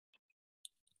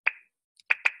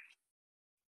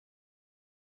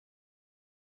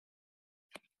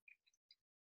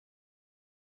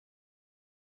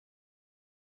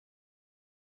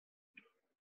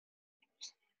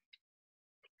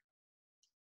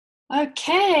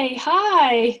Okay,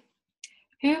 hi.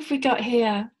 Who have we got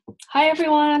here? Hi,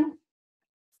 everyone.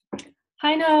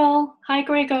 Hi, Noel. Hi,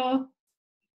 Gregor.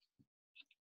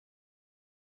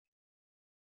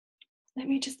 Let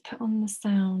me just put on the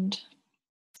sound.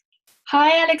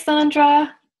 Hi,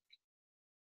 Alexandra.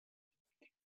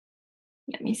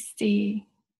 Let me see.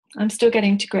 I'm still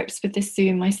getting to grips with this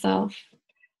Zoom myself.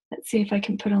 Let's see if I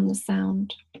can put on the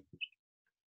sound.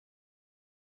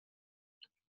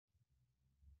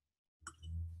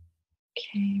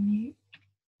 Okay, mute.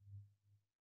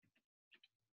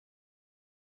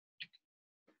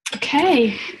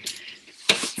 Okay,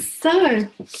 so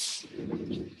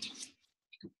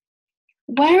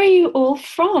where are you all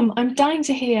from? I'm dying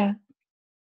to hear.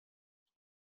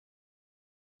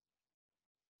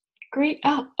 Great.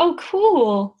 Oh,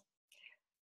 cool.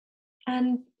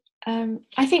 And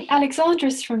I think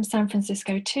Alexandra's from San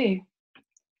Francisco too.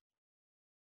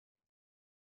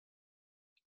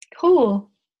 Cool.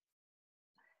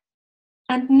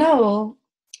 And Noel,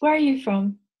 where are you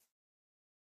from?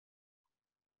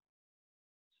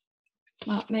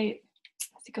 Well, maybe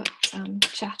has he got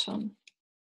chat on?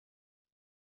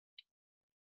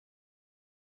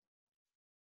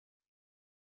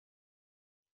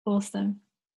 Awesome.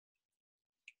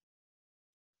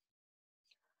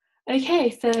 Okay,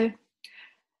 so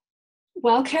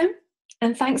welcome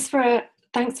and thanks for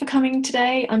coming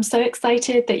today. I'm so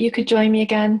excited that you could join me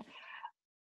again.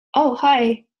 Oh,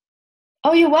 hi.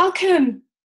 Oh, you're welcome.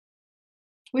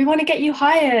 We want to get you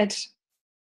hired.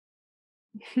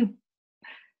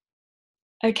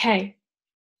 Okay,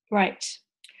 right.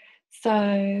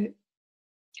 So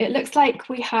it looks like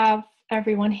we have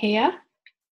everyone here,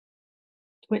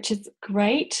 which is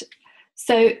great.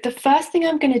 So the first thing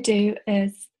I'm going to do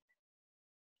is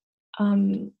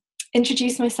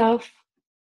introduce myself.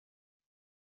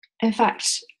 In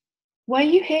fact, were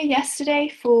you here yesterday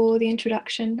for the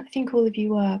introduction? I think all of you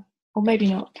were, or maybe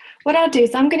not. What I'll do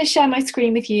is I'm going to share my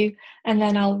screen with you, and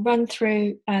then I'll run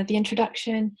through the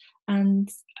introduction,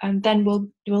 and then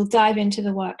we'll dive into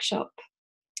the workshop.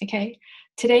 Okay.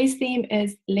 Today's theme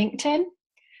is LinkedIn,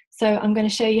 so I'm going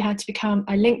to show you how to become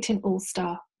a LinkedIn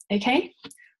All-Star. Okay.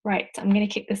 Right. I'm going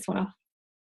to kick this one off.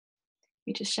 Let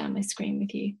me just share my screen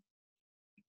with you.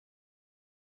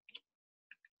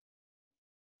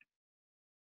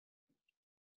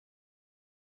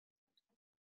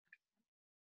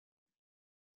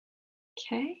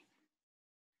 Okay.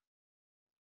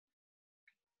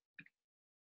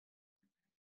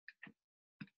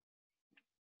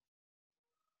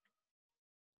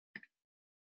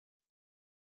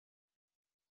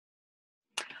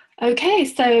 Okay,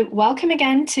 so welcome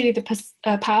again to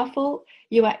the Powerful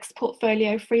UX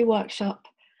Portfolio free workshop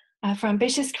for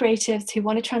ambitious creatives who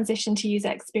want to transition to user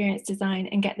experience design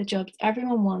and get the jobs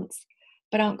everyone wants,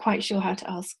 but aren't quite sure how to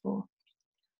ask for.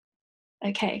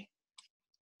 Okay,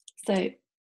 so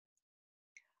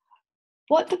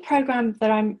what the program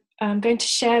that I'm going to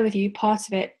share with you, part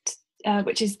of it,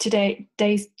 which is day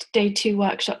 2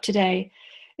 workshop today,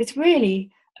 is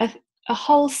really a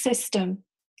whole system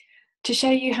to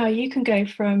show you how you can go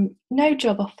from no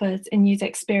job offers in user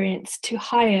experience to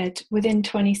hired within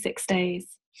 26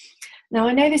 days. Now,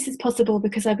 I know this is possible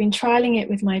because I've been trialing it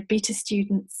with my beta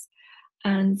students,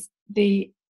 and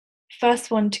the first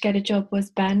one to get a job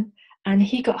was Ben, and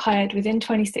he got hired within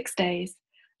 26 days,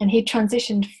 and he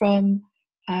transitioned from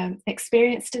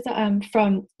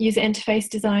from user interface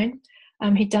design.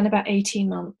 He'd done about 18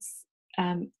 months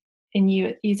in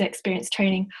user experience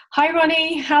training. Hi,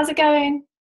 Ronnie, how's it going?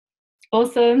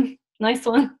 Awesome, nice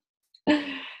one.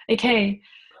 Okay,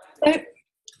 so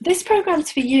this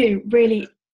program's for you, really,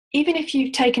 even if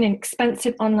you've taken an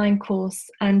expensive online course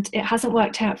and it hasn't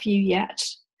worked out for you yet,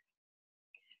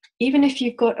 even if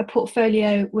you've got a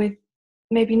portfolio with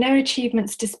maybe no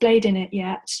achievements displayed in it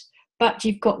yet, but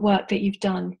you've got work that you've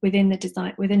done within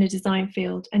a design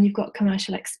field and you've got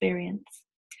commercial experience.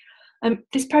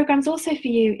 This program's also for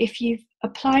you if you've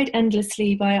applied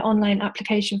endlessly via online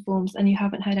application forms and you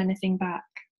haven't heard anything back.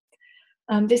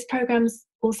 This program's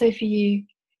also for you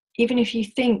even if you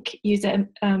think user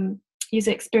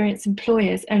experience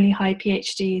employers only hire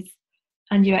PhDs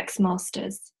and UX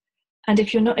masters, and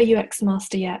if you're not a UX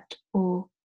master yet or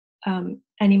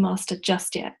any master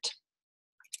just yet.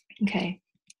 Okay.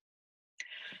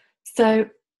 So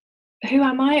who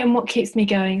am I and what keeps me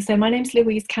going? So my name's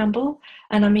Louise Campbell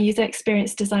and I'm a user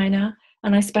experience designer,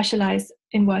 and I specialize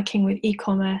in working with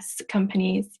e-commerce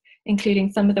companies,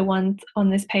 including some of the ones on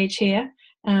this page here.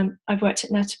 I've worked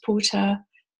at Net-a-Porter,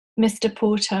 Mr.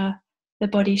 Porter, The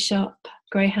Body Shop,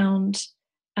 Greyhound,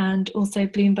 and also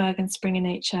Bloomberg and Springer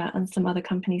Nature and some other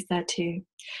companies there too.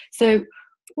 So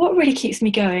what really keeps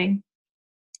me going?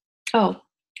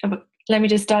 Let me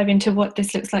just dive into what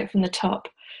this looks like from the top.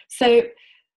 So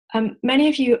many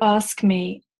of you ask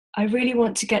me, I really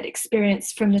want to get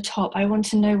experience from the top. I want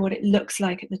to know what it looks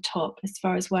like at the top as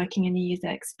far as working in a user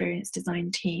experience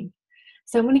design team.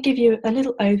 So I'm going to give you a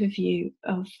little overview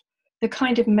of the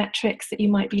kind of metrics that you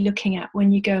might be looking at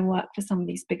when you go and work for some of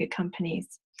these bigger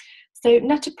companies. So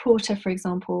Net-a-Porter, for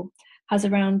example, has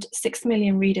around 6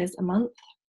 million readers a month.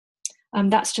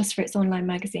 That's just for its online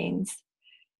magazines.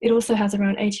 It also has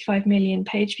around 85 million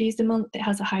page views a month. It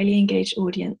has a highly engaged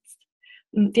audience.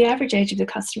 The average age of the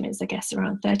customer is, I guess,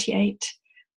 around 38.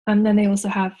 And then they also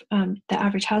have the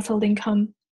average household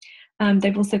income.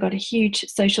 They've also got a huge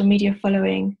social media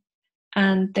following,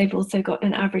 and they've also got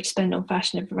an average spend on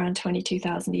fashion of around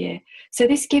 22,000 a year. So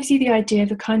this gives you the idea of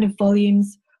the kind of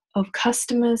volumes of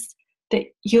customers that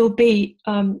you'll be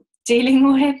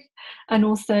dealing with, and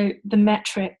also the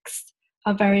metrics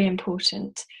are very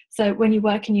important. So when you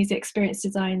work in user experience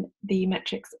design, the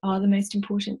metrics are the most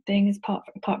important thing,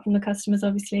 apart from the customers,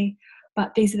 obviously,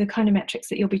 but these are the kind of metrics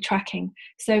that you'll be tracking.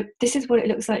 So this is what it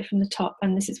looks like from the top,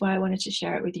 and this is why I wanted to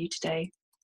share it with you today.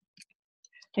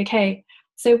 Okay,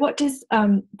 so what does,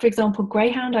 for example,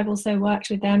 Greyhound, I've also worked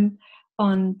with them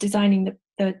on designing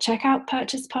the checkout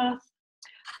purchase path.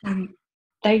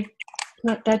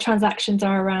 Their transactions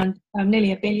are around nearly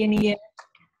 1 billion a year.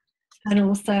 And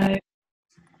also,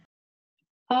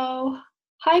 oh,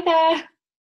 hi there.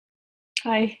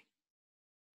 Hi.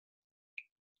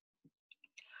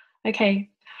 Okay,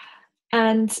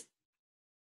 and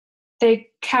they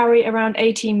carry around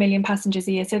 18 million passengers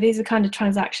a year. So these are kind of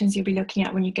transactions you'll be looking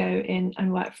at when you go in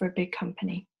and work for a big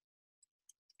company,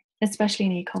 especially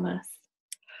in e-commerce.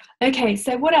 Okay,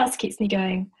 so what else keeps me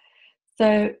going?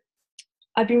 So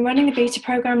I've been running the beta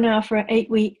program now for 8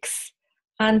 weeks,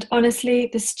 and honestly,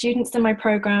 the students in my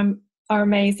program are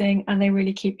amazing, and they're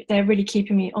really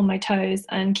keeping me on my toes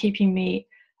and keeping me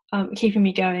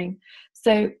going.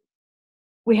 So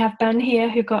we have Ben here,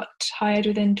 who got hired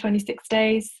within 26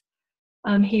 days.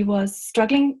 He was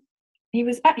struggling.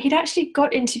 He'd actually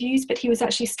got interviews, but he was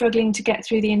actually struggling to get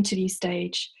through the interview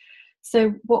stage.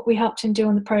 So what we helped him do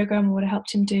on the program, what I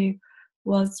helped him do,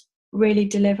 was really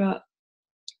deliver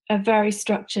a very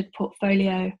structured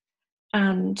portfolio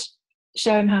and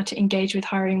show him how to engage with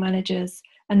hiring managers,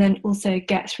 and then also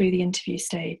get through the interview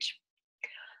stage.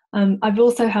 I've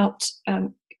also helped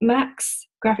Max,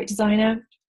 graphic designer,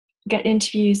 get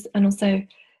interviews and also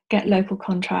get local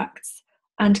contracts.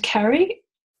 And Kerry,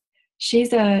 she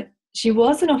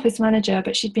was an office manager,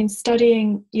 but she'd been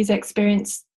studying user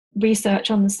experience research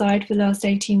on the side for the last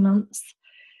 18 months.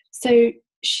 So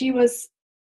she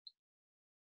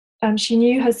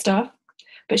knew her stuff,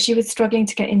 but she was struggling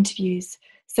to get interviews.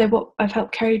 So what I've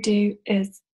helped Kerry do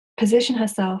is position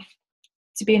herself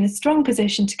to be in a strong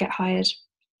position to get hired.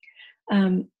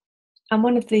 And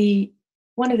one of the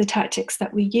tactics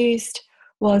that we used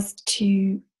was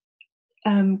to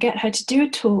get her to do a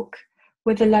talk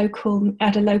at a local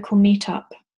meetup.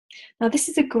 Now, this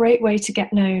is a great way to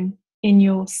get known in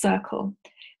your circle.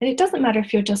 And it doesn't matter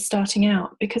if you're just starting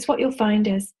out, because what you'll find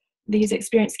is the user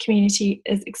experience community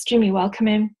is extremely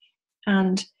welcoming.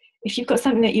 And if you've got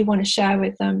something that you want to share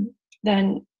with them,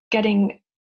 then getting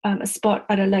a spot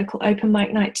at a local open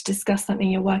mic night to discuss something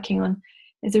you're working on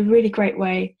is a really great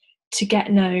way to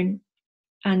get known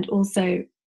and also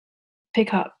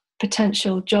pick up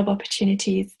potential job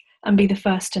opportunities and be the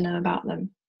first to know about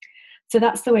them. So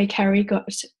that's the way Kerry got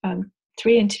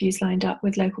 3 interviews lined up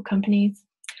with local companies.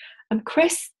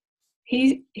 Chris,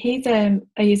 he's a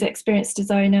user experience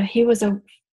designer. He was a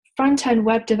front-end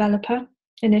web developer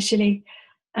initially,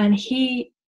 and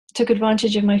he took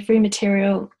advantage of my free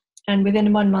material, and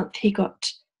within 1 month he got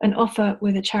an offer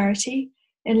with a charity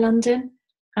in London,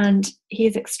 and he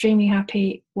is extremely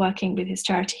happy working with his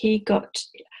charity.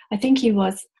 I think he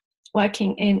was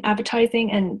working in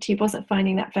advertising and he wasn't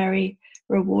finding that very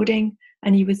rewarding,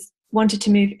 and he wanted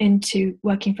to move into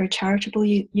working for a charitable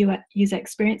user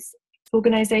experience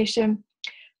organization,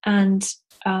 and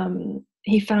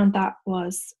he found that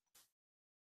was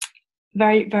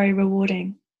very, very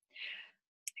rewarding.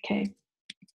 Okay.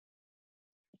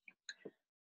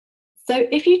 So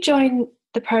if you join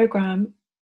the program,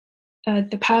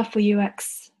 the Powerful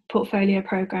UX Portfolio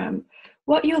Program,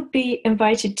 what you'll be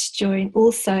invited to join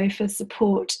also for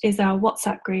support is our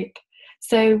WhatsApp group.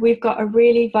 So we've got a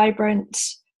really vibrant,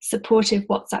 supportive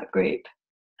WhatsApp group,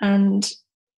 and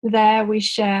there we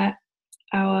share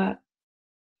our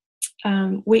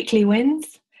weekly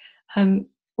wins.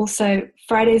 Also,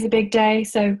 Friday's a big day,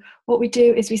 so what we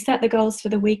do is we set the goals for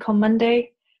the week on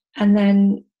Monday, and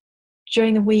then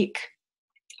during the week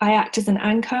I act as an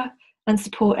anchor and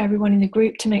support everyone in the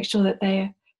group to make sure that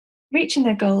they're reaching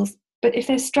their goals. But if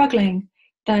they're struggling,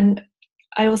 then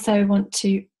I also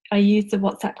I use the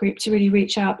WhatsApp group to really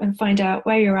reach out and find out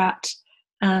where you're at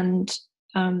and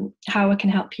how I can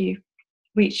help you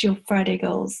reach your Friday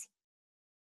goals.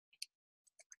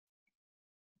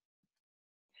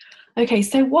 Okay,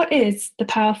 so what is the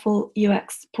Powerful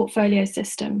UX Portfolio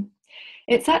System?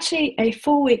 It's actually a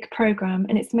 4-week program,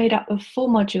 and it's made up of 4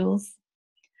 modules.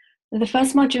 The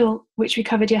first module, which we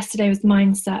covered yesterday, was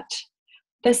mindset.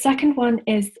 The second one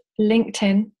is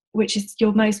LinkedIn, which is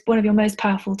one of your most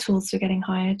powerful tools for getting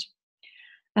hired.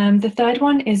 The third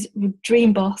one is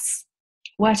Dream Boss,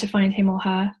 where to find him or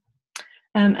her.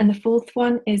 And the fourth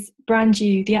one is Brand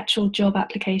You, the actual job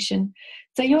application.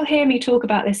 So you'll hear me talk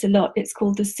about this a lot. It's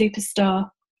called the superstar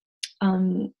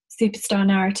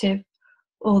narrative,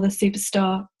 or the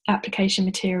superstar application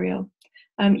material.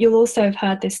 You'll also have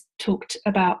heard this talked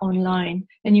about online,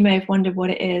 and you may have wondered what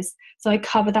it is. So I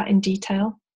cover that in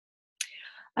detail.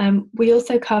 We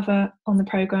also cover on the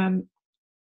program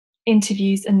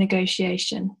interviews and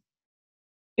negotiation,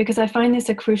 because I find this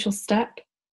a crucial step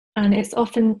and it's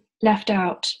often left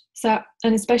out. So,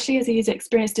 and especially as a user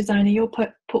experience designer, your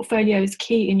portfolio is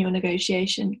key in your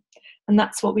negotiation. And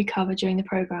that's what we cover during the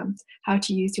program, how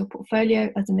to use your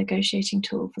portfolio as a negotiating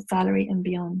tool for salary and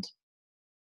beyond.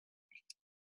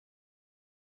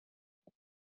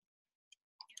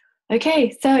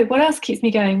 Okay, so what else keeps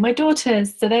me going? My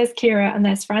daughters. So there's Kira and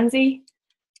there's Franzi.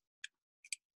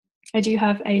 I do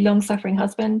have a long-suffering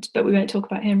husband, but we won't talk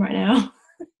about him right now.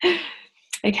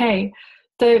 Okay,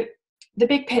 so the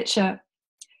big picture.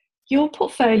 Your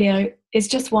portfolio is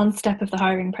just one step of the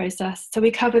hiring process. So we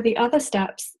cover the other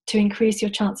steps to increase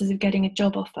your chances of getting a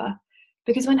job offer.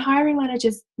 Because when hiring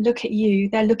managers look at you,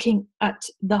 they're looking at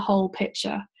the whole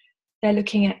picture. They're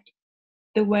looking at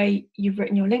the way you've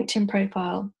written your LinkedIn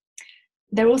profile.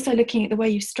 They're also looking at the way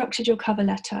you've structured your cover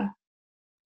letter,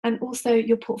 and also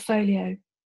your portfolio.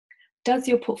 Does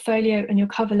your portfolio and your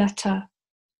cover letter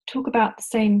talk about the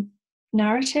same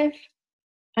narrative?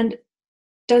 And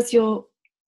does your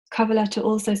cover letter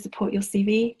also support your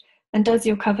CV? And does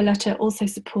your cover letter also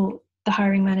support the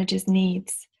hiring manager's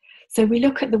needs? So we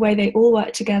look at the way they all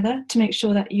work together to make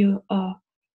sure that you are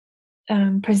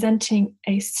presenting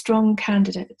a strong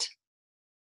candidate.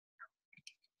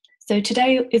 So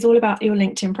today is all about your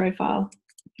LinkedIn profile.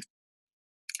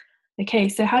 Okay,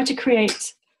 so how to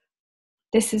create.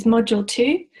 This is module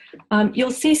 2.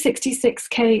 You'll see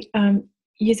 66K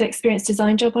user experience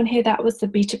design job on here. That was the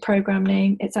beta program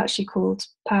name. It's actually called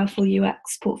Powerful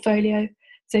UX Portfolio.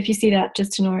 So if you see that,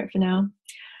 just ignore it for now.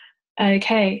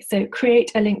 Okay, so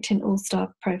create a LinkedIn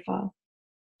All-Star profile.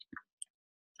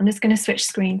 I'm just going to switch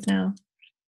screens now.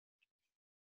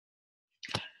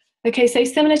 Okay, so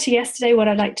similar to yesterday, what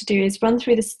I'd like to do is run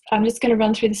through this. I'm just going to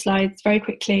run through the slides very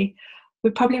quickly. We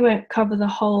probably won't cover the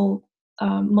whole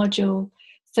module.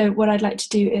 So what I'd like to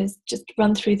do is just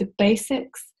run through the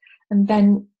basics, and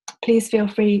then please feel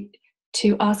free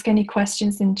to ask any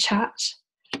questions in chat.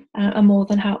 I'm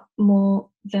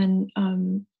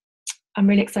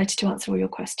really excited to answer all your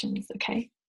questions, okay?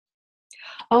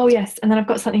 Oh yes, and then I've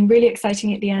got something really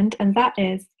exciting at the end, and that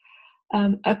is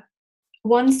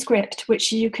one script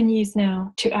which you can use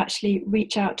now to actually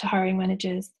reach out to hiring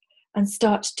managers and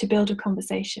start to build a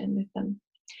conversation with them,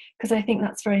 because I think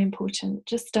that's very important.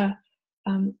 Just a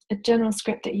general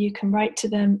script that you can write to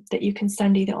them, that you can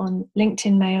send either on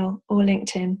LinkedIn Mail or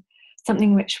LinkedIn,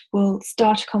 something which will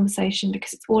start a conversation,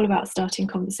 because it's all about starting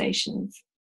conversations.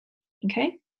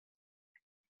 Okay?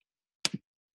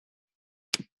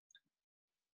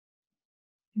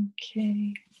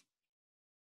 Okay.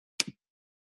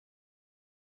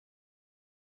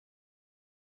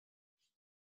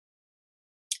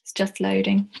 It's just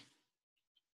loading.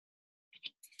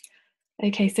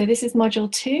 Okay, so this is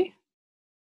module 2.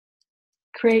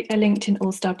 Create a LinkedIn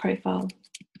All-Star profile.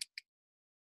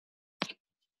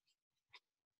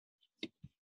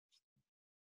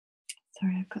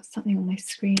 Sorry, I've got something on my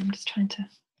screen. I'm just trying to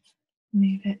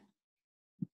move it.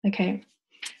 Okay.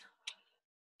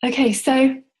 Okay,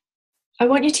 so I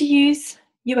want you to use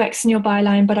UX in your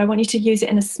byline, but I want you to use it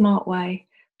in a smart way,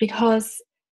 because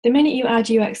the minute you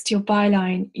add UX to your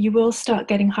byline, you will start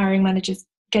getting hiring managers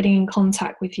getting in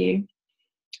contact with you.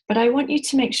 But I want you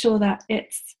to make sure that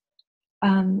it's,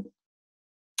 so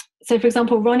for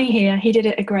example, Ronnie here, he did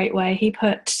it a great way. He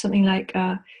put something like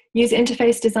user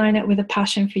interface designer with a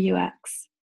passion for UX,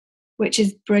 which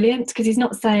is brilliant, because he's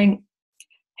not saying,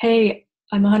 hey,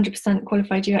 I'm 100%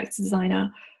 qualified UX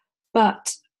designer,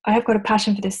 but I have got a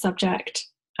passion for this subject,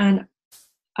 and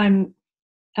I'm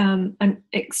and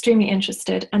extremely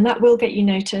interested, and that will get you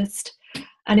noticed.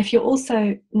 And if you're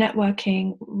also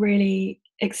networking really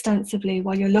extensively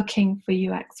while you're looking for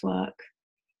UX work,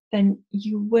 then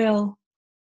you will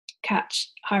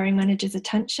catch hiring managers'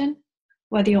 attention,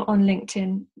 whether you're on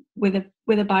LinkedIn with a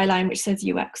byline which says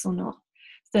UX or not.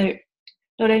 So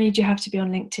not only do you have to be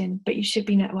on LinkedIn, but you should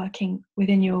be networking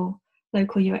within your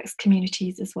local UX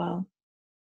communities as well.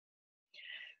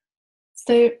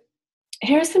 So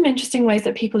here are some interesting ways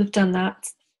that people have done that.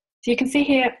 So you can see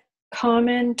here,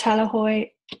 Carmen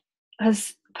Talahoy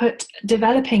has put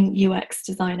developing UX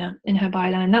designer in her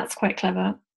byline. That's quite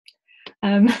clever.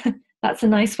 That's a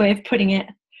nice way of putting it.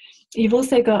 You've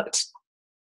also got,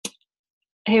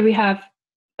 here we have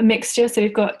a mixture. So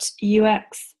we've got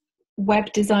UX,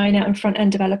 web designer and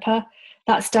front-end developer.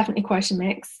 That's definitely quite a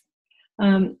mix.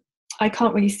 I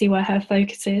can't really see where her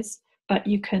focus is, but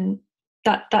you can,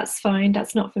 that's fine.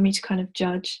 That's not for me to kind of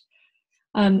judge.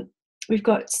 We've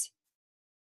got,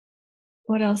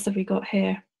 what else have we got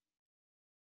here?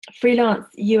 Freelance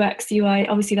UX UI,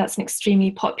 obviously that's an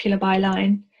extremely popular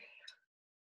byline.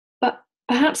 But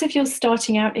perhaps if you're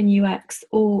starting out in UX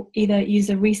or either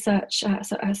user research,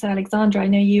 so Alexandra, I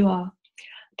know you are,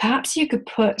 perhaps you could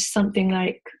put something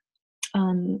like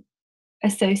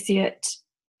associate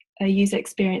user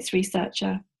experience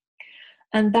researcher.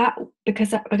 And that,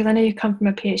 because I know you come from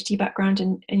a PhD background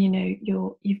and you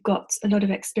know you've got a lot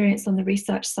of experience on the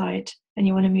research side and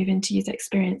you want to move into user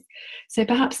experience. So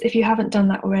perhaps if you haven't done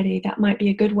that already, that might be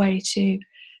a good way to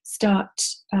start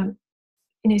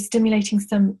stimulating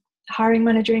some hiring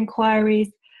manager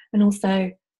inquiries, and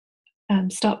also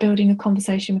start building a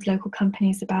conversation with local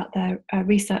companies about their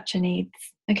researcher needs.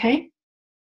 Okay.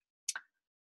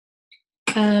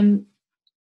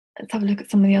 Let's have a look at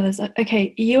some of the others.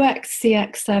 Okay, UX,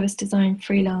 CX, service design,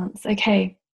 freelance.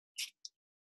 Okay.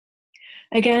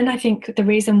 Again, I think the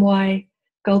reason why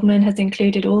Goldman has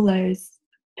included all those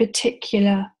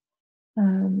particular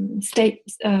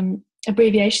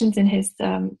abbreviations in his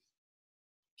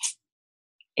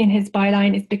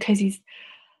byline is because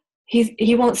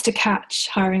he wants to catch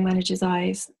hiring managers'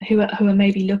 eyes who are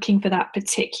maybe looking for that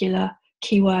particular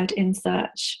keyword in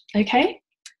search. Okay,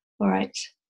 all right.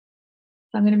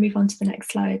 I'm going to move on to the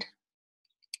next slide.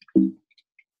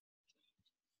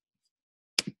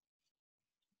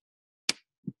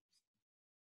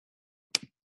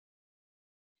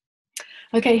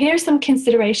 Okay, here are some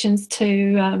considerations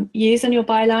to use on your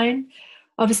byline.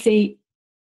 Obviously,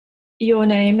 your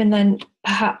name, and then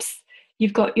perhaps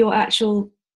you've got your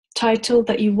actual title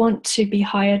that you want to be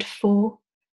hired for.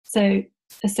 So,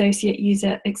 Associate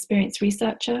User Experience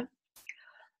Researcher.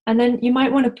 And then you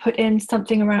might want to put in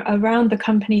something around the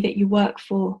company that you work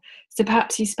for. So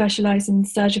perhaps you specialize in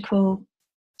surgical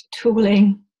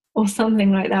tooling or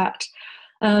something like that.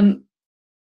 So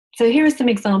here are some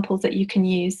examples that you can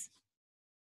use.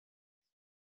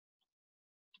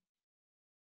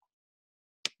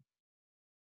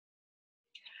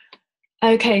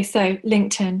 Okay, so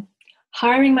LinkedIn.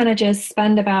 Hiring managers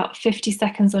spend about 50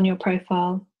 seconds on your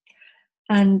profile,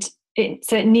 and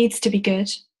so it needs to be good.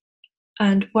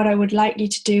 And what I would like you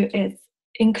to do is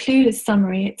include a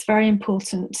summary. It's very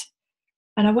important.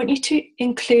 And I want you to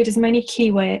include as many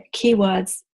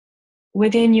keywords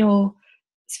within your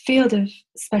field of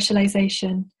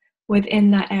specialization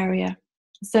within that area.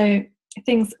 So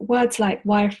words like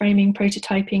wireframing,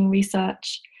 prototyping,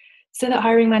 research, so that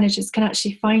hiring managers can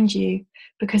actually find you,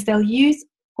 because they'll use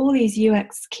all these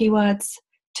UX keywords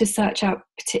to search out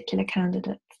particular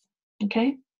candidates.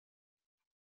 Okay?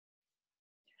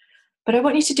 But I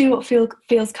want you to do what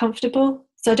feels comfortable.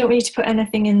 So I don't want you to put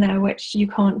anything in there which you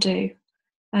can't do.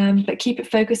 But keep it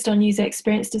focused on user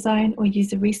experience design or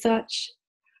user research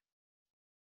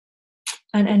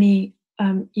and any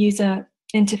user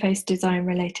interface design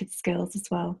related skills as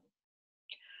well.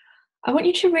 I want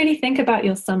you to really think about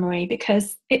your summary,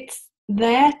 because it's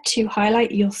there to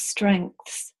highlight your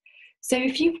strengths. So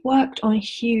if you've worked on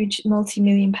huge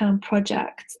multi-million-pound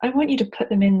projects, I want you to put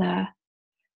them in there,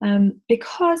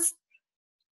 because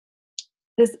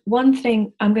there's one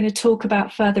thing I'm going to talk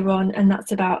about further on, and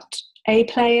that's about A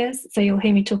players. So you'll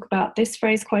hear me talk about this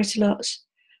phrase quite a lot,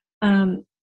 and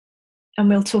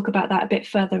we'll talk about that a bit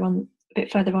further on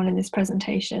in this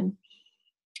presentation.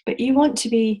 But you want to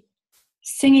be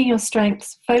singing your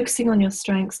strengths, focusing on your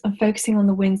strengths, and focusing on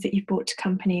the wins that you've brought to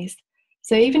companies.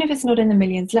 So even if it's not in the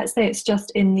millions, let's say it's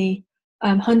just in the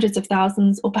hundreds of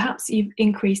thousands, or perhaps you've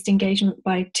increased engagement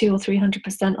by 200 or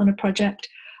 300% on a project,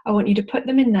 I want you to put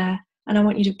them in there, and I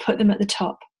want you to put them at the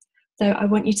top. So I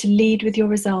want you to lead with your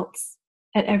results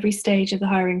at every stage of the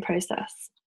hiring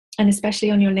process, and especially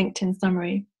on your LinkedIn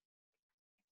summary.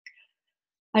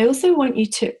 I also want you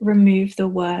to remove the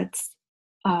words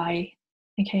I,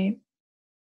 okay,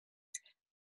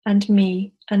 and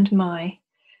me and my.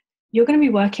 You're going to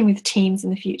be working with teams in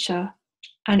the future,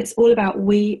 and it's all about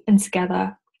we and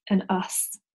together and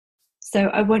us. So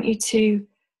I want you to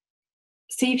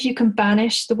see if you can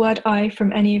banish the word I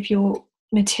from any of your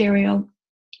material,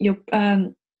 your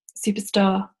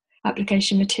superstar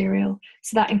application material.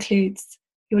 So that includes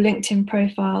your LinkedIn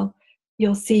profile,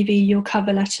 your CV, your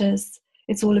cover letters.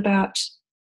 It's all about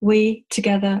we,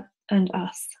 together, and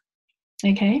us.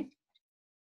 Okay?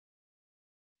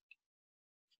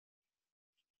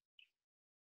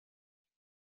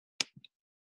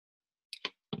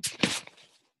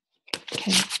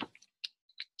 Okay.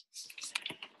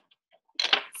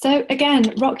 So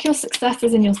again, rock your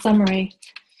successes in your summary.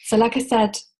 So like I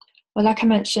said, or like I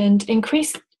mentioned,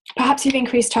 perhaps you've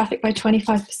increased traffic by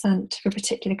 25% for a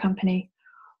particular company,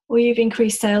 or you've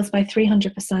increased sales by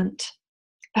 300%.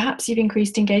 Perhaps you've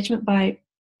increased engagement by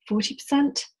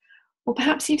 40%, or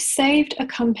perhaps you've saved a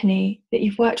company that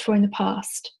you've worked for in the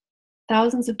past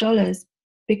thousands of dollars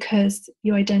because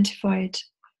you identified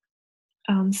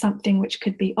something which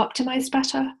could be optimized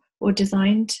better or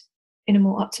designed in a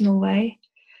more optimal way.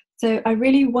 So I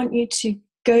really want you to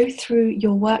go through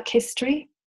your work history,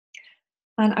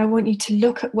 and I want you to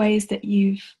look at ways that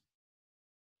you've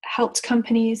helped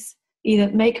companies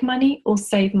either make money or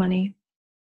save money.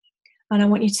 And I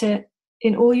want you to,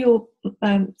 in all your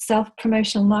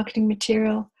self-promotional marketing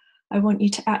material, I want you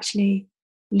to actually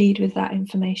lead with that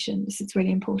information. This is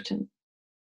really important.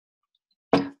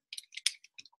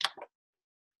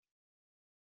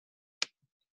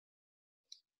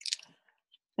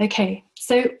 Okay,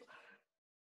 so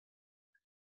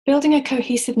building a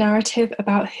cohesive narrative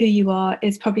about who you are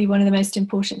is probably one of the most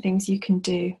important things you can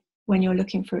do when you're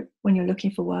looking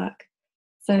for work.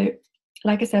 So,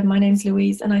 like I said, my name's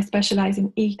Louise, and I specialize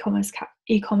in e-commerce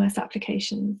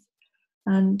applications.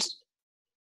 And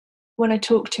when I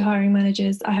talk to hiring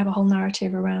managers, I have a whole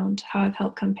narrative around how I've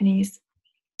helped companies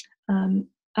and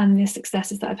the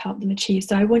successes that I've helped them achieve.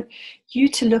 So I want you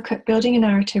to look at building a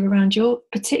narrative around your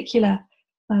particular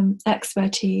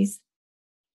expertise,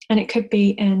 and it could be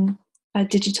in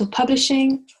digital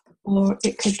publishing, or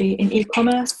it could be in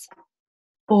e-commerce,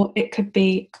 or it could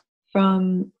be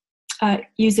from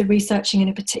user researching in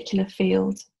a particular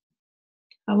field.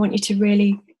 I want you to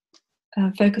really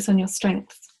focus on your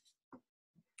strengths.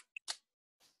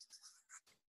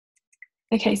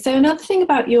 Okay, so another thing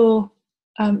about your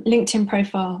LinkedIn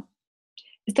profile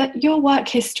is that your work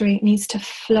history needs to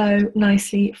flow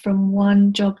nicely from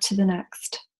one job to the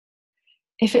next.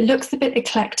 If it looks a bit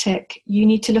eclectic, you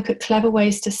need to look at clever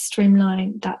ways to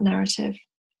streamline that narrative.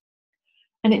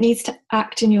 And it needs to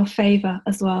act in your favor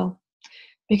as well,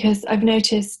 because I've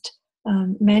noticed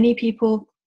many people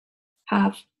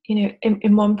have,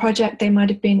 in one project, they might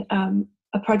have been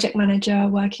a project manager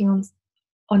working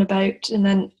on a boat, and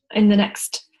then in the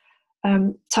next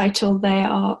title they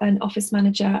are an office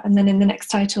manager, and then in the next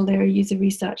title they're a user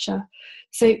researcher.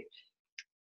 So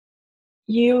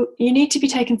you need to be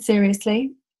taken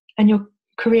seriously, and your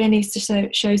career needs to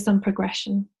show some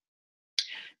progression.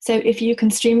 So if you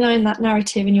can streamline that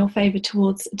narrative in your favor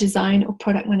towards design or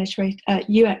product management,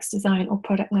 UX design or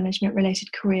product management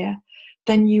related career,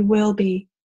 then you will be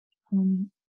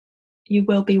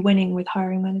winning with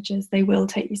hiring managers. They will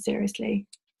take you seriously,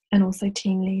 and also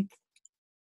team leads.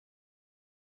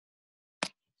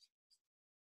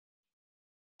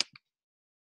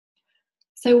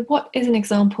 So what is an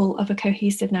example of a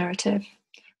cohesive narrative?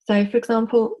 So for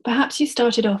example, perhaps you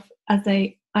started off as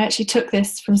I actually took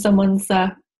this from someone's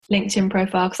LinkedIn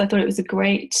profile because I thought it was a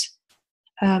great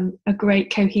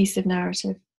cohesive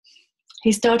narrative.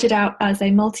 He started out as a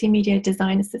multimedia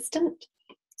design assistant.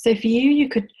 So for you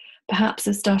could perhaps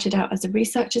have started out as a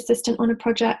research assistant on a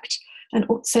project, and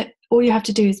also all you have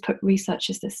to do is put research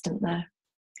assistant there.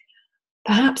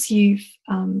 Perhaps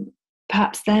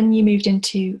then you moved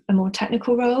into a more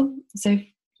technical role. So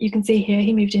you can see here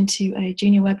he moved into a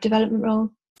junior web development role.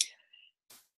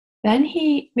 Then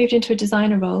he moved into a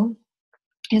designer role.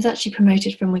 He was actually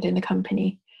promoted from within the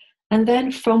company. And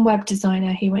then from web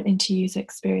designer, he went into user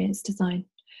experience design.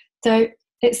 So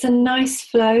it's a nice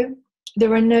flow.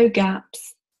 There are no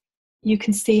gaps. You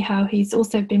can see how he's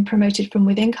also been promoted from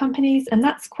within companies, and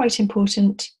that's quite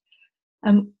important.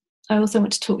 I also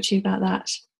want to talk to you about that.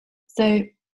 So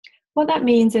what that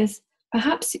means is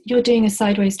perhaps you're doing a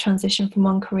sideways transition from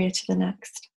one career to the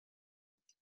next.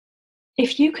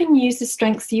 If you can use the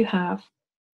strengths you have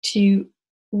to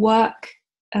work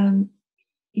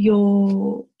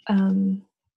your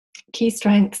key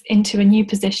strengths into a new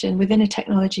position within a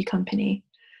technology company,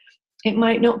 It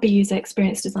might not be user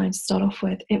experience design to start off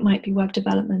with. It might be web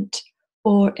development,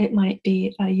 or it might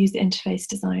be user interface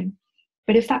design.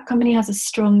 But if that company has a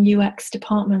strong UX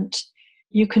department,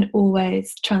 you can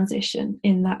always transition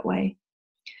in that way.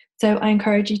 So I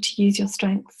encourage you to use your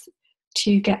strengths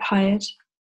to get hired.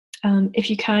 If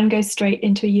you can go straight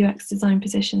into a UX design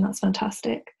position, that's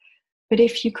fantastic. But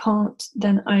if you can't,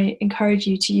 then I encourage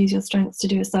you to use your strengths to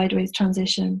do a sideways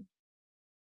transition.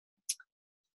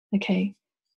 Okay,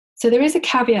 so there is a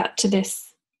caveat to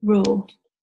this rule.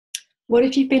 What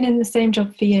if you've been in the same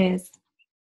job for years?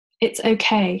 It's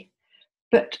okay,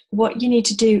 but what you need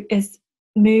to do is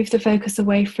move the focus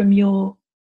away from your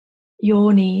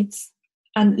needs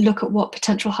and look at what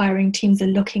potential hiring teams are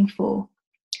looking for.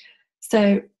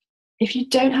 So if you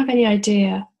don't have any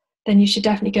idea, then you should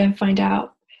definitely go and find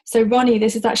out. So Ronnie,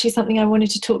 this is actually something I wanted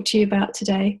to talk to you about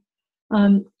today,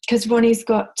 because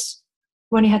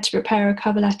Ronnie had to prepare a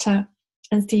cover letter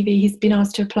and CV. He's been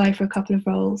asked to apply for a couple of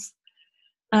roles.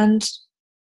 And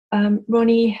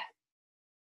Ronnie,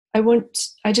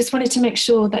 I just wanted to make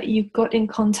sure that you got in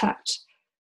contact.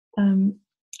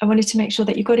 I wanted to make sure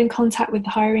that you got in contact with the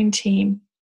hiring team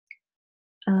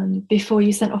before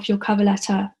you sent off your cover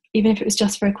letter, even if it was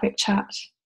just for a quick chat.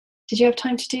 Did you have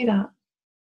time to do that?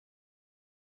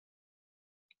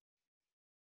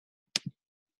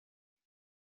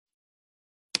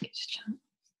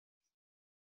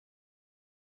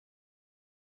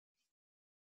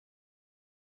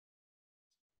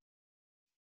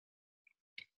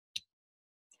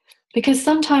 Because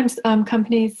sometimes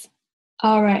companies.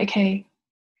 All right, okay.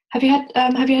 Have you had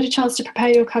a chance to prepare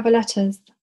your cover letters?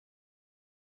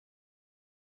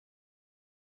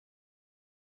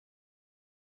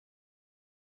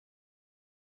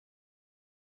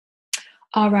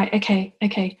 All right,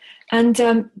 okay. And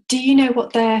do you know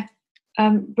what their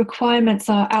requirements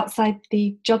are outside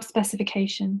the job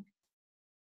specification?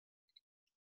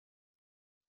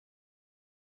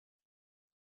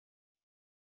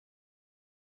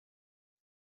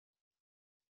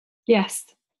 Yes.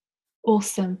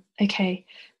 Awesome. Okay.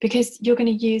 Because you're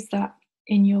going to use that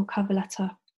in your cover letter.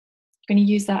 You're going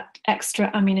to use that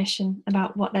extra ammunition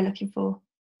about what they're looking for.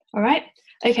 All right.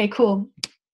 Okay, cool.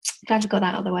 Glad we got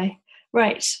that out of the way.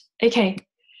 Right. Okay.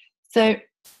 So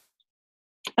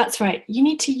that's right. You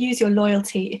need to use your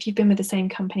loyalty if you've been with the same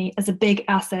company as a big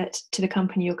asset to the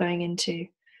company you're going into,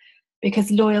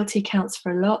 because loyalty counts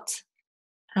for a lot.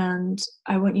 And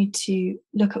I want you to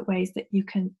look at ways that you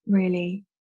can really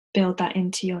build that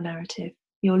into your narrative.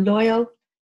 You're loyal,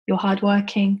 you're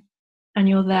hardworking, and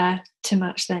you're there to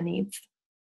match their needs.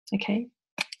 Okay?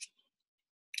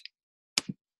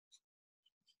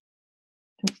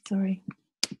 Oh, sorry.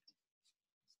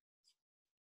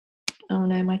 Oh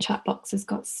no, my chat box has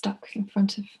got stuck in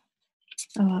front of.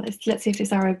 Oh well, let's see if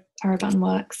this arrow button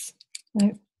works.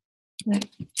 No.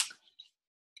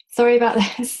 Sorry about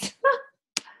this.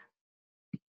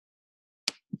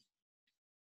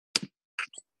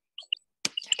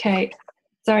 Okay,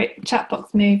 sorry, chat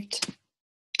box moved.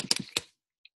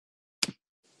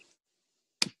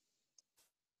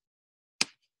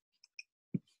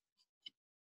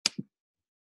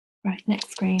 Right, next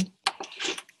screen.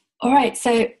 All right,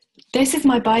 so this is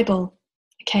my Bible,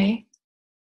 okay?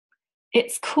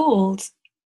 It's called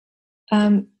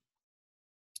The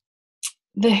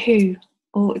Who,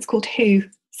 or it's called Who,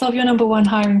 Solve Your Number One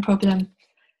Hiring Problem.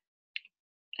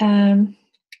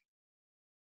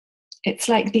 It's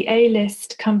like the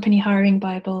A-list company hiring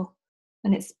Bible,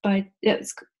 and it's by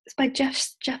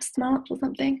Jeff Smart or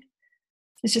something.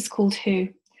 It's just called Who.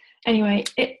 Anyway,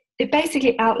 it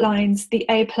basically outlines the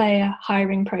A-player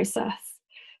hiring process.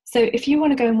 So if you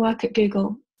want to go and work at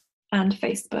Google and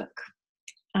Facebook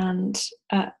and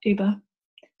Uber,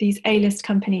 these A-list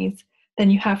companies, then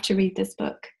you have to read this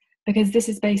book, because this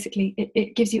is basically,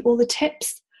 it gives you all the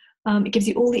tips, it gives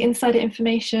you all the insider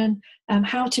information,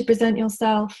 how to present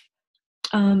yourself,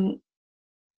 how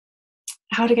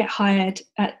to get hired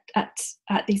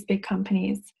at these big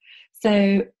companies.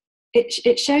 So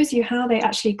it shows you how they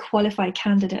actually qualify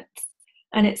candidates,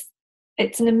 and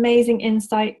it's an amazing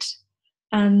insight,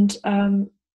 and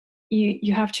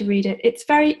you have to read it. It's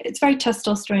very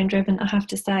testosterone driven, I have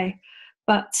to say,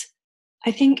 but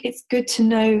I think it's good to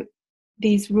know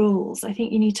these rules. I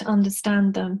think you need to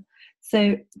understand them.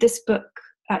 So this book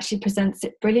actually presents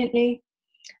it brilliantly.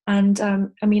 And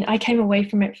I mean, I came away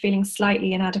from it feeling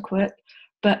slightly inadequate,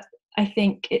 but I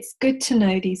think it's good to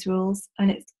know these rules,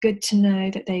 and it's good to know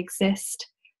that they exist,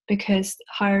 because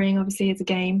hiring obviously is a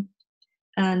game,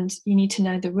 and you need to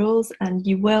know the rules, and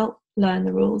you will learn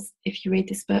the rules if you read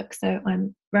this book. So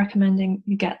I'm recommending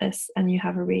you get this and you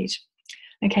have a read.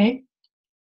 Okay.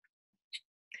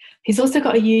 He's also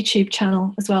got a YouTube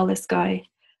channel as well, this guy.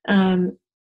 And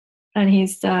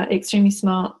he's extremely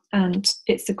smart, and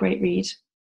it's a great read.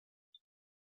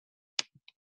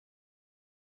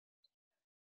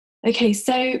 Okay,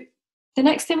 so the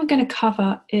next thing we're going to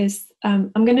cover is,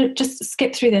 I'm going to just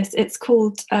skip through this. It's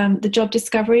called the job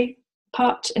discovery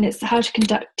part, and it's how to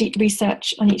conduct deep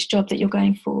research on each job that you're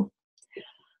going for.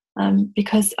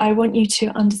 Because I want you to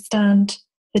understand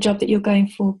the job that you're going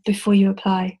for before you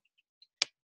apply.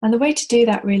 And the way to do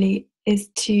that really is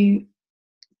to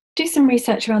do some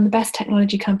research around the best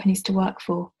technology companies to work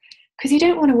for, because you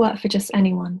don't want to work for just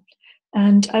anyone.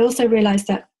 And I also realized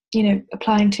that, you know,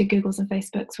 applying to Googles and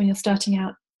Facebooks when you're starting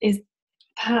out is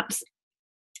perhaps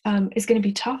is going to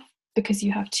be tough, because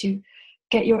you have to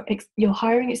get your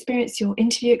hiring experience, your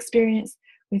interview experience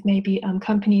with maybe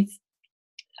companies,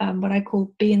 what I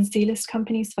call B and C list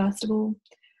companies, first of all.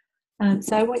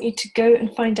 So I want you to go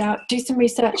and find out, do some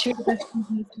research, who are the best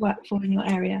companies to work for in your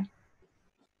area.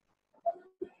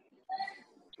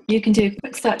 You can do a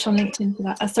quick search on LinkedIn for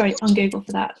that, sorry, on Google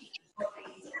for that.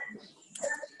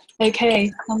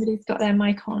 Okay, somebody's got their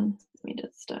mic on. Let me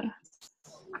just,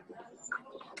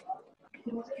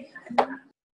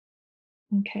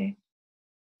 okay.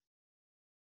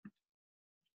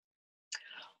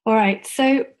 All right,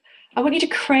 so I want you to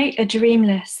create a dream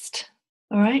list,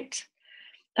 all right?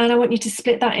 And I want you to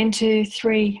split that into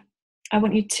 3. I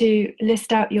want you to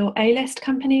list out your A list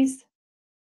companies,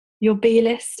 your B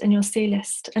list, and your C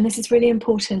list. And this is really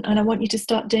important, and I want you to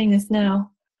start doing this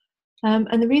now.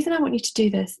 And the reason I want you to do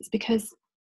this is because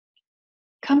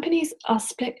companies are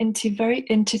split into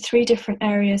 3 different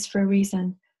areas for a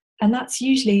reason. And that's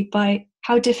usually by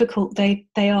how difficult they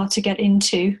are to get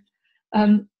into.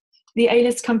 The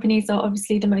A-list companies are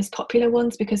obviously the most popular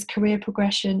ones because career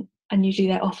progression and usually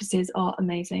their offices are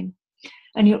amazing.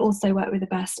 And you'll also work with the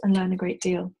best and learn a great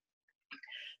deal.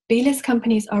 B-list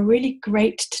companies are really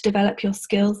great to develop your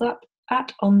skills up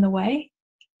at on the way.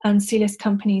 And C-list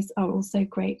companies are also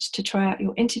great to try out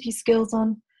your interview skills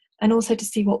on, and also to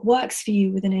see what works for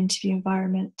you with an interview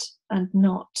environment and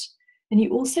not. And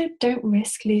you also don't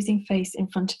risk losing face in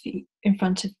front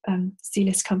of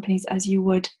C-list companies as you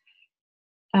would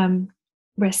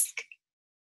risk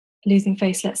losing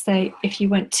face, let's say, if you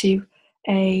went to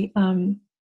a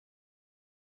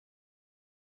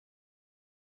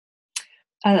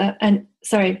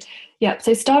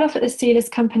so start off at the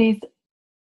C-list companies,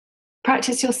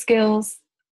 practice your skills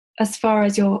as far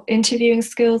as your interviewing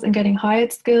skills and getting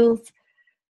hired skills,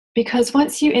 because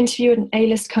once you interview at an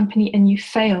A-list company and you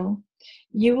fail,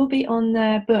 you will be on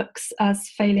their books as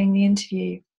failing the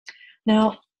interview.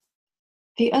 Now,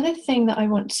 the other thing that I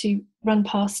want to run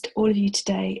past all of you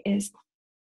today is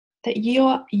that you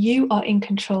are in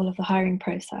control of the hiring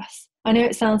process. I know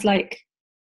it sounds like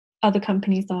other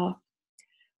companies are,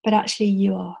 but actually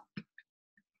you are.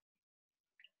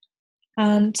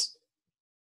 And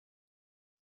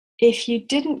if you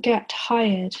didn't get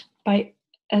hired by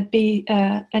an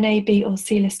A, B, or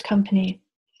C list company,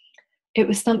 it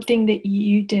was something that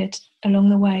you did along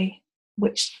the way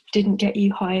which didn't get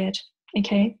you hired.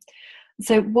 Okay,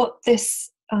 so what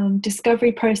this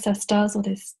discovery process does, or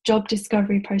this job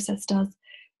discovery process does,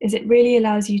 is it really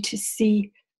allows you to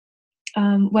see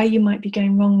where you might be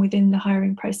going wrong within the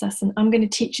hiring process. And I'm going to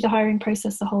teach you the hiring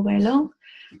process the whole way along,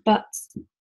 but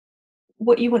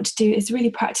what you want to do is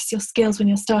really practice your skills when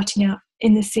you're starting out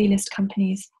in the C-list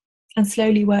companies and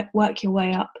slowly work your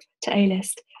way up to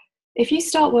A-list. If you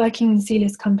start working in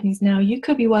C-list companies now, you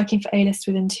could be working for A-list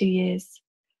within 2 years.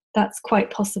 That's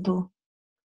quite possible.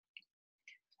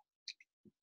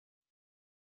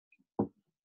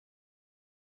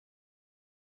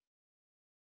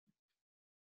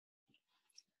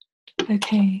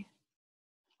 Okay.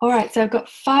 All right, so I've got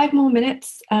 5 more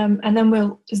minutes and then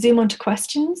we'll zoom on to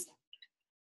questions.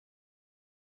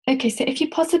 Okay, so if you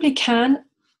possibly can,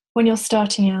 when you're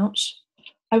starting out,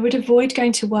 I would avoid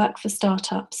going to work for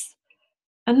startups.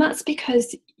 And that's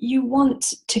because you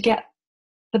want to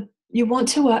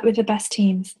work with the best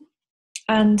teams,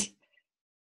 and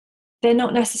they're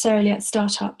not necessarily at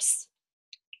startups.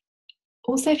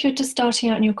 Also, if you're just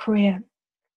starting out in your career,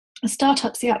 a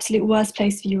startup's the absolute worst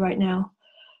place for you right now.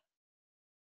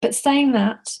 But saying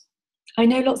that, I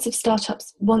know lots of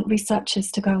startups want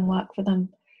researchers to go and work for them.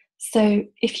 So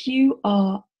if you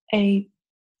are a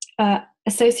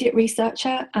associate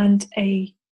researcher and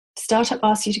a startup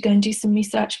asks you to go and do some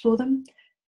research for them,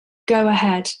 go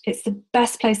ahead. It's the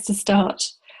best place to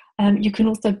start. You can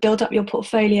also build up your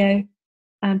portfolio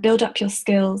and build up your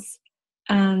skills,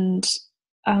 and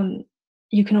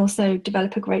you can also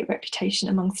develop a great reputation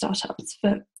among startups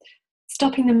for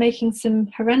stopping them making some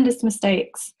horrendous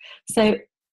mistakes. So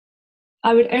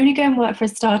I would only go and work for a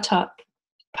startup,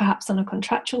 perhaps on a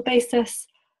contractual basis,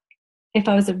 if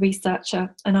I was a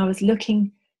researcher and I was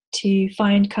looking to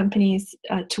find companies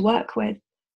to work with.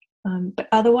 But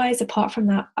otherwise, apart from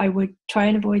that, I would try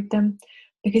and avoid them,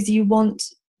 because you want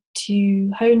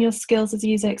to hone your skills as a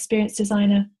user experience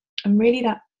designer. And really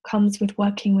that comes with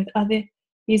working with other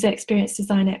user experience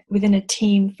designer within a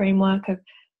team framework of,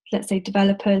 let's say,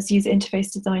 developers, user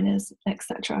interface designers,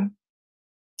 etc.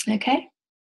 Okay.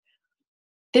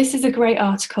 This is a great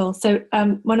article. So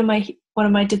one of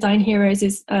my design heroes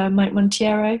is Mike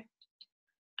Monteiro,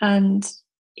 and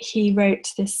he wrote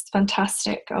this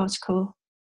fantastic article.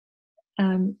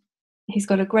 He's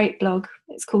got a great blog.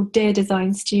 It's called Dear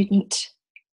Design Student,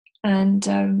 and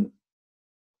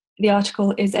the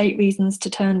article is 8 reasons to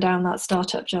turn down that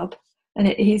startup job. And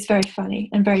he's very funny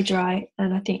and very dry,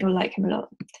 and I think you'll like him a lot.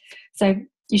 So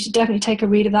you should definitely take a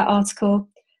read of that article,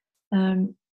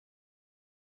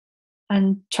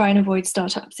 and try and avoid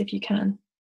startups if you can.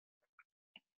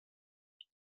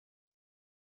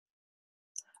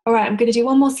 All right, I'm going to do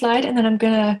one more slide, and then I'm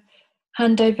going to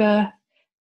hand it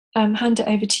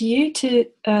over to you to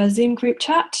Zoom group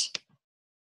chat.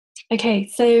 Okay,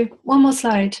 so one more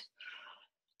slide.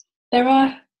 There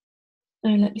are,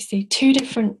 let me see, 2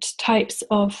 different types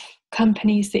of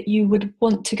companies that you would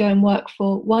want to go and work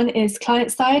for. One is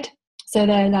client side, so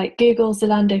they're like Google,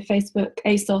 Zalando, Facebook,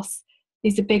 ASOS.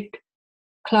 These are big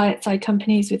client side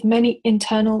companies with many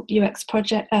internal UX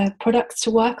products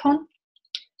to work on,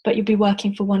 but you'll be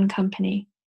working for one company.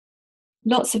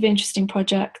 Lots of interesting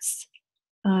projects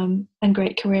and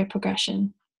great career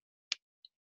progression.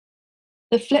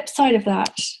 The flip side of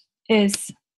that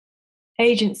is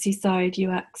agency side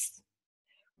UX,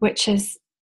 which is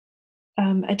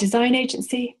a design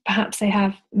agency. Perhaps they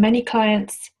have many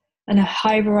clients and a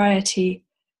high variety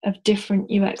of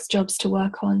different UX jobs to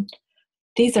work on.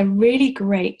 These are really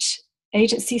great.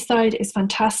 Agency side is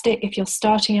fantastic if you're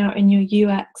starting out in your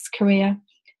UX career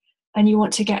and you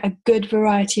want to get a good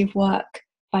variety of work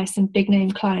by some big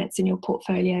name clients in your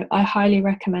portfolio. I highly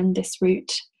recommend this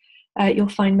route. You'll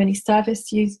find many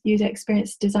service user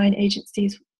experience design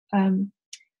agencies, and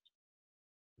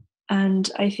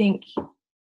I think,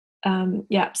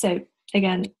 so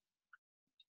again,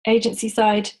 agency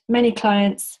side, many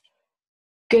clients,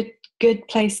 good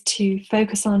place to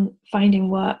focus on finding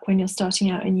work when you're starting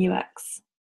out in UX.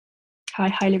 I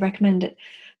highly recommend it.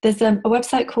 There's a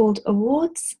website called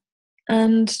Awards,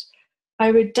 and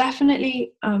I would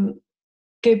definitely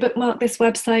go bookmark this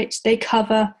website. They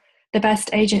cover the best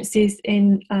agencies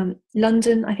in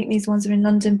London. I think these ones are in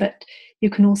London, but you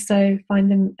can also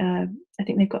find them, I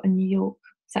think they've got a New York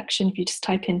section if you just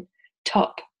type in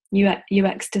top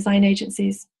UX design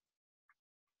agencies.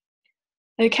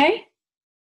 Okay.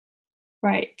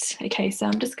 Right, okay, so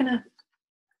I'm just gonna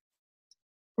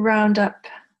round up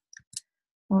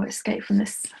or escape from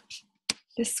this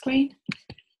screen,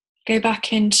 go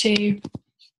back into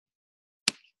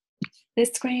this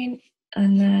screen,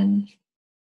 and then,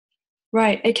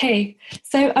 right, okay,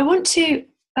 so I want to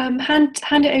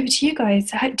hand it over to you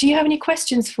guys. Do you have any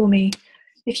questions for me?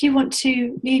 If you want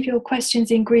to leave your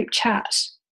questions in group chat,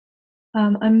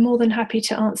 I'm more than happy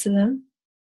to answer them.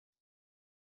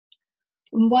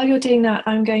 And while you're doing that,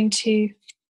 I'm going to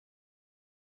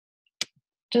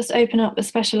just open up a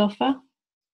special offer,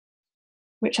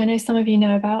 which I know some of you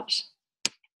know about.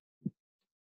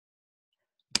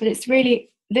 But it's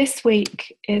really, this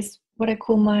week is what I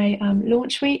call my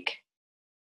launch week.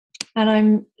 And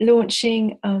I'm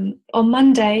launching, on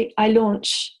Monday, I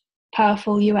launch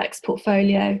Powerful UX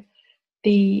Portfolio,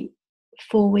 the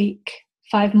 4-week,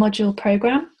 5-module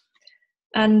program.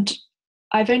 And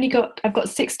I've got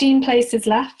 16 places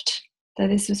left. So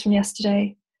this was from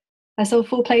yesterday. I sold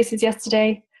 4 places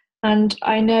yesterday, and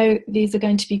I know these are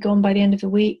going to be gone by the end of the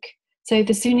week. So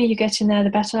the sooner you get in there, the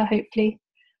better, hopefully.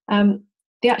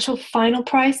 The actual final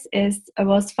price was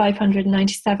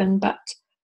 $597, but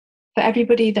for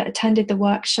everybody that attended the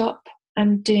workshop,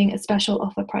 I'm doing a special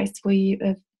offer price for you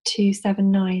of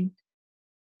 $279.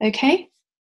 Okay,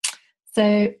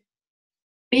 so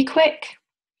be quick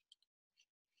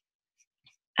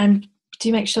and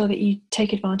do make sure that you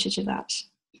take advantage of that.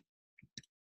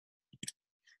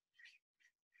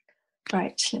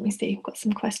 Right, let me see, I've got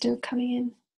some questions coming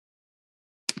in.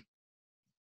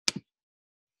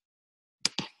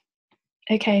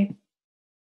 Okay.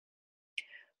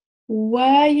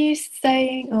 Were you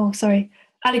saying, oh, sorry,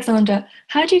 Alexandra,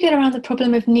 how do you get around the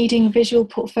problem of needing visual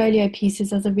portfolio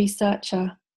pieces as a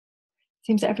researcher?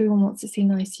 Seems that everyone wants to see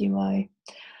nice UI.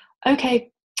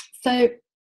 Okay, so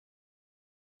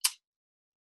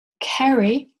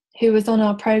Kerry, who was on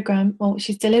our program, well,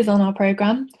 she still is on our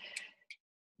program,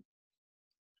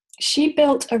 she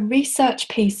built a research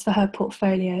piece for her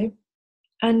portfolio,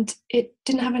 and it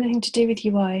didn't have anything to do with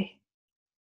UI.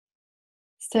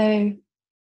 So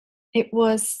it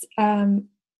was, I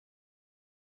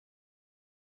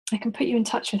can put you in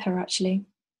touch with her actually,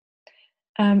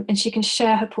 and she can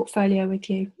share her portfolio with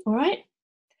you, all right?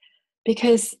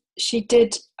 Because she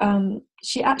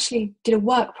actually did a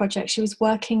work project. She was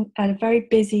working at a very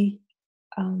busy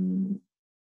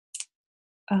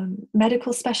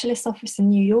medical specialist office in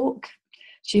New York.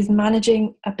 She was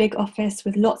managing a big office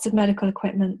with lots of medical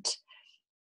equipment,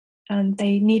 and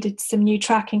they needed some new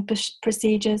tracking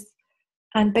procedures.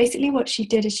 And basically what she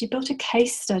did is she built a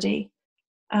case study,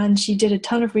 and she did a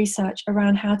ton of research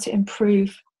around how to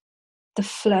improve the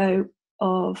flow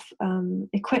of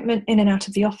equipment in and out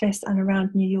of the office and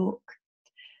around New York.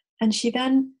 And she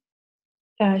then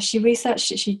she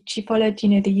researched, she followed,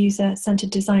 the user-centered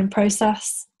design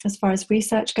process as far as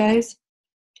research goes.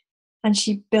 And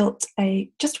she built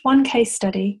just one case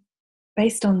study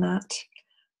based on that.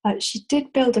 She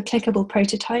did build a clickable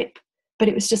prototype, but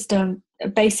it was just a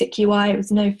basic UI. It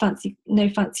was no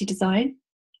fancy design.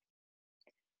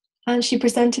 And she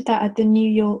presented that at the New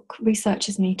York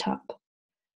Researchers Meetup.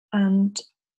 And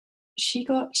she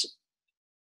got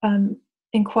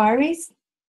inquiries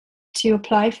to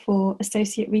apply for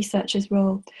associate researcher's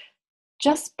role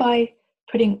just by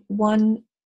putting one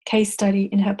case study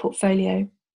in her portfolio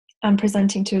and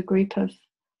presenting to a group of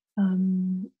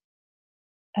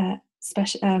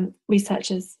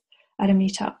researchers at a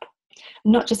meetup.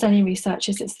 Not just any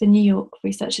researchers, it's the New York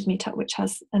Researchers Meetup, which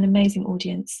has an amazing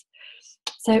audience.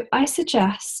 So I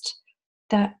suggest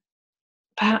that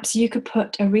perhaps you could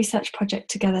put a research project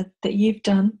together that you've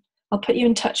done. I'll put you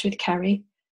in touch with Carrie,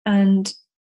 and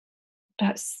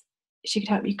perhaps she could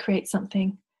help you create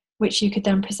something which you could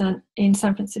then present in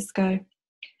San Francisco.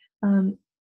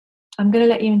 I'm going to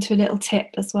let you into a little tip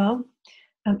as well.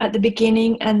 At the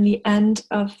beginning and the end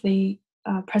of the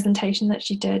presentation that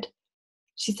she did,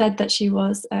 she said that she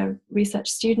was a research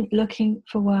student looking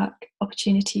for work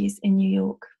opportunities in New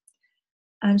York.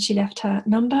 And she left her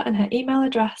number and her email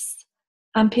address,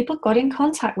 and people got in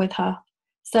contact with her.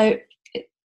 So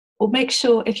make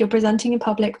sure, if you're presenting in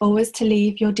public, always to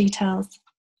leave your details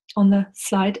on the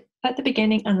slide at the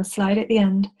beginning and the slide at the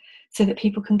end, so that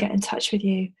people can get in touch with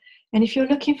you. And if you're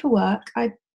looking for work,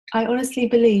 I honestly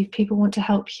believe people want to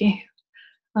help you.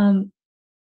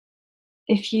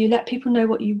 If you let people know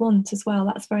what you want as well,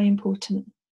 that's very important.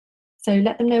 So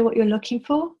let them know what you're looking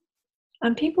for,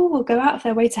 and people will go out of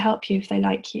their way to help you if they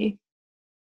like you.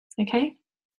 Okay?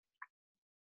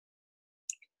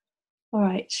 All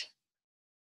right.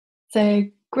 So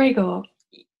Gregor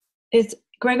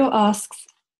asks,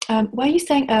 were you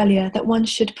saying earlier that one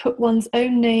should put one's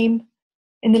own name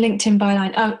in the LinkedIn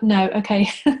byline? Oh, no, okay.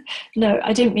 No,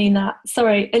 I didn't mean that.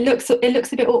 Sorry, it looks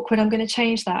a bit awkward. I'm going to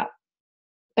change that.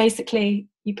 Basically,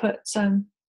 you put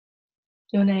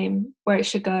your name where it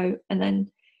should go, and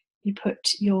then you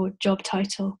put your job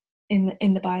title in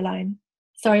the byline.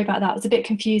 Sorry about that. It was a bit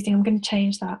confusing. I'm going to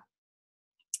change that.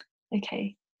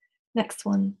 Okay, next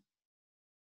one.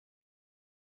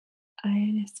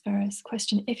 Ionis Ferris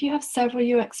question. If you have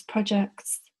several UX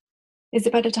projects, is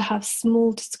it better to have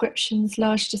small descriptions,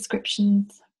 large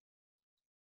descriptions?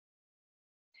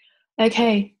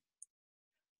 Okay,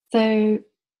 so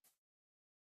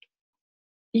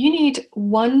you need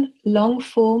one long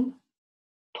form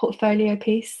portfolio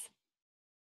piece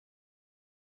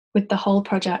with the whole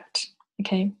project,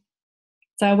 okay?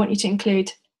 So I want you to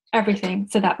include everything.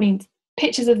 So that means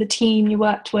pictures of the team you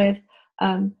worked with,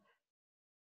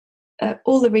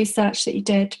 all the research that you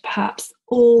did, perhaps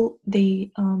all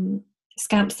the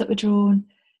scamps that were drawn,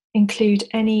 include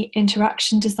any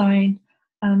interaction design,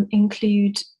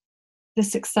 include the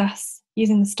success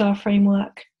using the STAR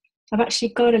framework. I've actually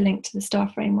got a link to the STAR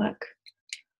framework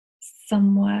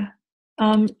somewhere.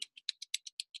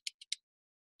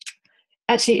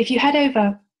 Actually, if you head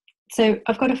over, so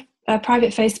I've got a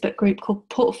private Facebook group called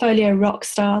Portfolio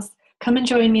Rockstars. Come and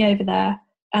join me over there,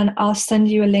 and I'll send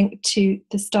you a link to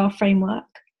the STAR framework,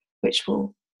 which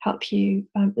will help you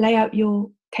lay out your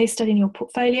case study in your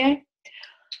portfolio.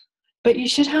 But you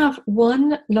should have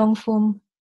one long form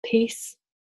piece,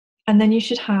 and then you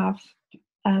should have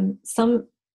some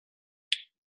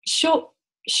shorter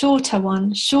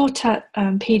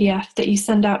PDF that you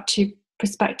send out to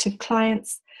prospective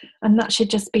clients, and that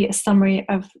should just be a summary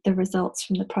of the results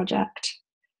from the project.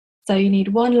 So you need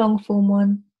one long form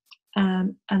one,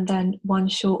 and then one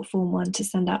short form one to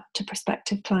send out to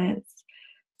prospective clients.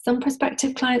 Some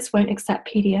prospective clients won't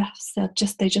accept PDFs.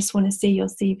 They just want to see your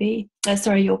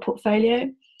your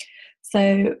portfolio.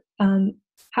 So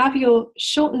have your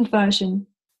shortened version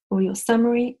or your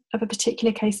summary of a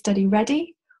particular case study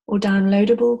ready or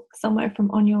downloadable somewhere from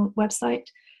on your website,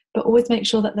 but always make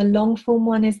sure that the long form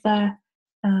one is there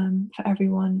for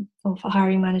everyone or for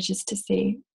hiring managers to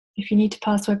see. If you need to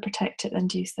password protect it, then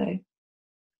do so.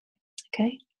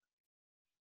 Okay.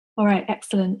 All right,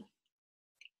 excellent.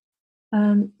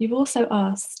 You've also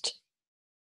asked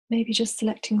maybe just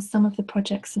selecting some of the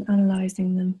projects and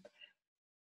analysing them.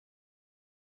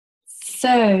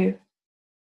 So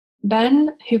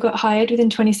Ben, who got hired within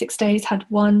 26 days, had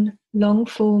one long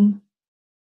form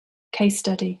case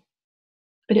study,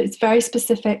 but it was very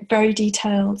specific, very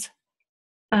detailed,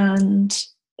 and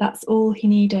that's all he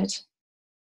needed.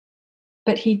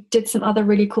 But he did some other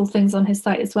really cool things on his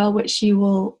site as well, which you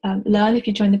will learn if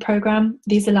you join the program.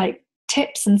 These are like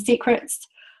tips and secrets,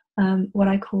 what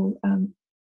I call,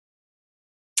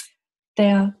 they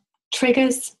are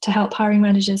triggers to help hiring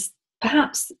managers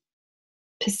perhaps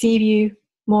perceive you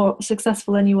more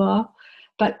successful than you are,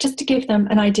 but just to give them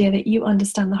an idea that you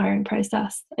understand the hiring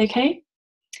process. Okay,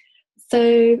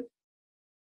 so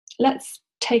let's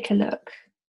take a look.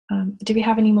 Do we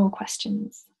have any more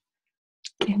questions?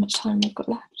 See how much time we've got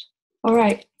left. All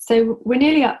right, so we're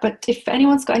nearly up, but if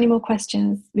anyone's got any more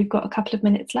questions, we've got a couple of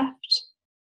minutes left.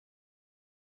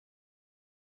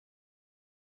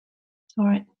 All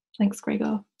right, thanks,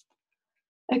 Gregor.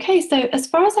 Okay, so as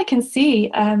far as I can see,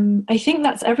 I think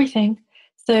that's everything.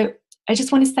 So I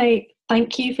just want to say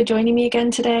thank you for joining me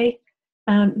again today.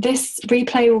 This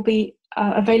replay will be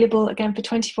available again for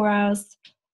 24 hours.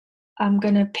 I'm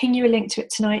going to ping you a link to it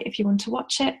tonight if you want to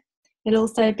watch it. It'll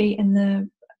also be in the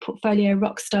Portfolio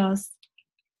Rockstars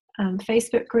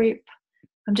Facebook group.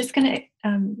 I'm just going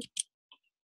to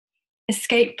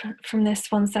escape from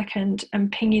this 1 second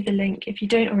and ping you the link if you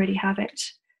don't already have it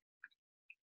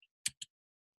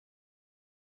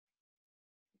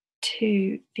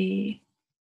to the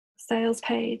sales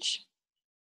page.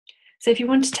 So if you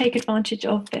want to take advantage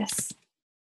of this,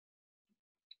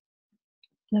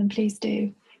 then please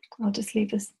do. I'll just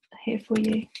leave this here for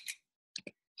you.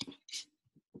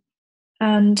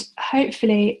 And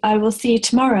hopefully I will see you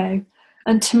tomorrow.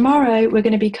 And tomorrow we're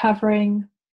going to be covering,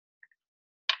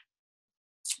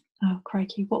 oh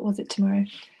crikey, what was it tomorrow?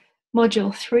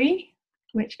 Module 3,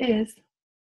 which is,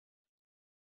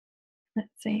 let's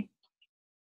see,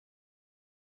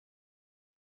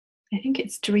 I think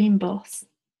it's Dream Boss.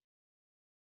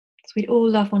 So we'd all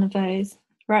love one of those.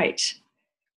 Right.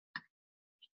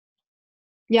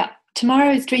 Yeah,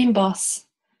 tomorrow is Dream Boss.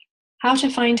 How to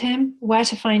find him, where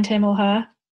to find him or her.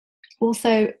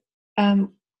 Also, let's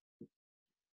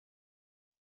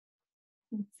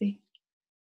see.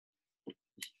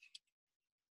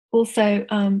 Also,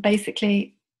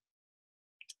 basically,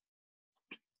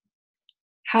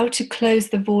 how to close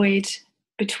the void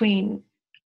between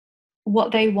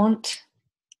what they want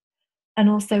and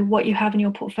also what you have in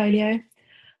your portfolio.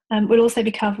 We'll also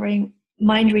be covering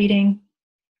mind reading,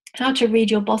 how to read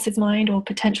your boss's mind or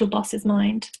potential boss's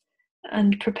mind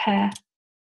and prepare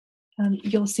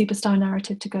your superstar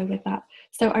narrative to go with that.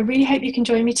 So I really hope you can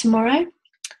join me tomorrow.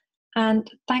 And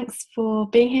thanks for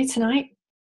being here tonight.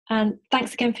 And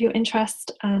thanks again for your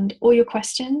interest and all your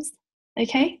questions.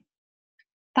 Okay?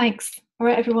 Thanks. All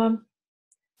right, everyone.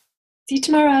 See you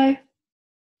tomorrow.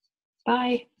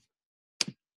 Bye.